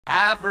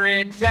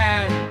Every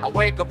day I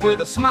wake up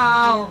with a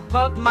smile.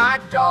 Love my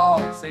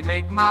dogs, they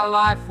make my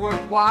life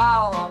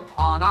worthwhile.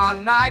 On our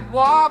night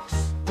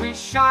walks, we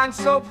shine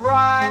so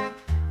bright.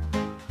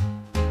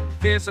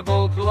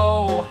 Visible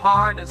glow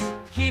harness,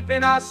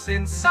 keeping us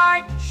in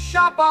sight.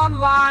 Shop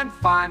online,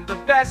 find the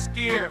best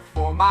gear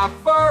for my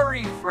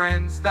furry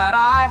friends that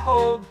I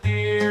hold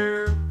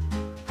dear.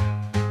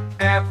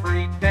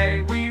 Every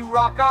day we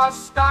rock our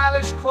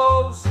stylish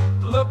clothes,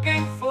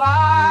 looking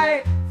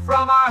fly.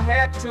 From our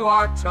head to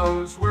our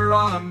toes, we're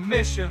on a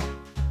mission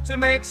to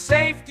make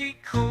safety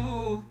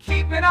cool.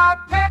 Keeping our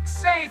pets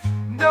safe,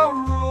 no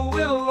rule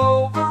will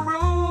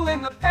overrule.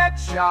 In the pet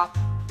shop,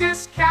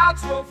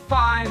 discounts we'll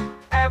find.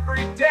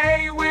 Every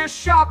day we're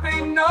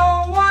shopping,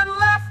 no one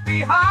left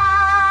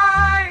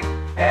behind.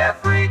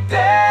 Every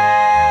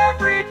day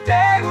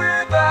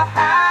we're the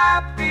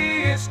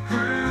happiest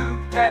crew.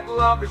 Pet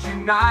lovers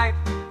unite,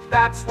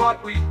 that's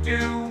what we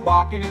do.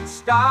 Walking in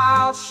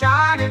style,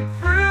 shining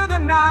through the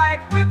night.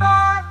 With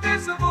our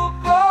visible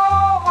glow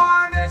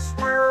harness,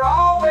 we're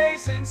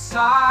always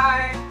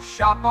inside.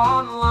 Shop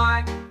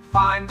online,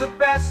 find the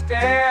best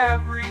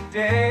every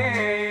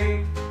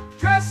day.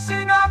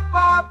 Dressing up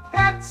our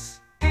pets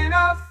in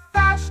a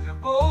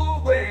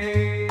fashionable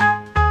way.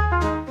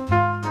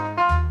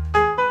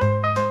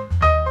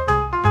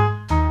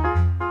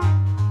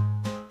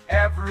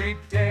 Every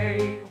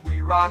day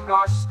we rock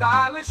our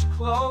stylish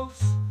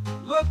clothes,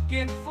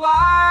 looking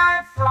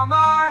fly from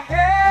our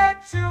head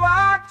to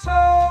our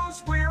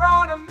toes. We're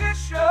on a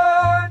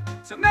mission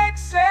to make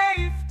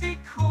safety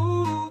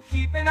cool.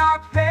 Keeping our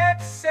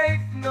pets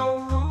safe, no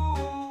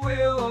rule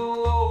will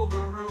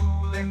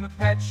overrule. In the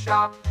pet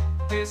shop,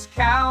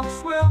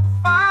 discounts we'll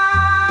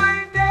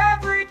find.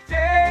 Every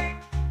day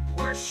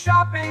we're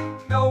shopping,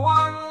 no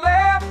one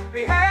left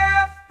behind.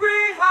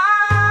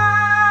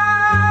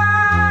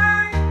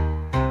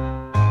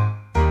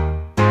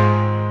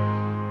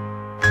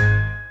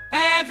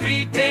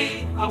 Every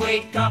day I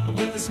wake up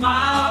with a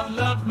smile.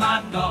 Love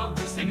my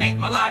dogs, they make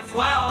my life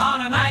well.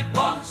 On our night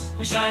walks,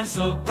 we shine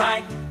so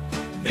bright.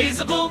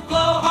 Visible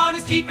glow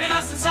harness, keeping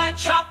us inside.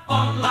 Shop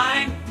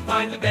online,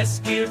 find the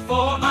best gear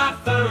for my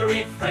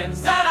furry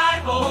friends that I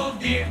hold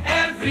dear.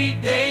 Every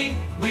day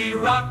we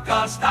rock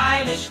our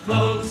stylish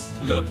clothes,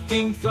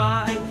 looking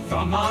fly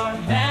from our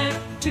head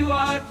to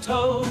our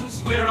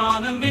toes. We're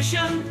on a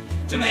mission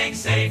to make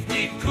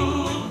safety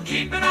cool.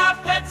 Keeping our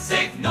pets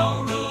safe,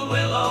 no rule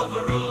will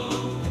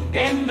overrule.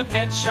 In the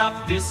pet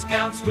shop,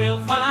 discounts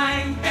we'll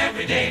find.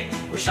 Every day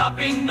we're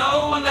shopping,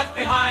 no one left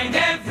behind.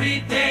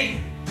 Every day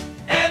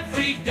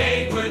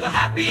we're the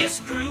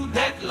happiest crew.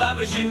 Pet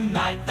lovers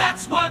unite,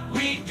 that's what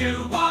we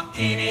do.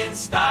 Walking in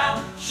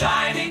style,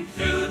 shining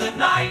through the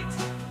night.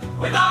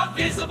 With our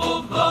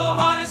visible glow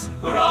harness,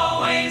 we're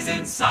always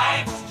in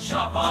sight.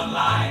 Shop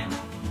online,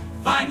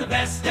 find the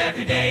best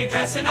every day.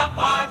 Dressing up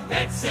our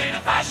pets in a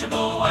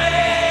fashionable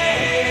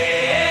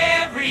way.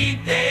 Every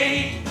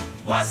day,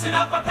 dressing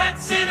up our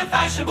pets in a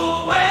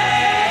fashionable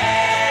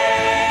way.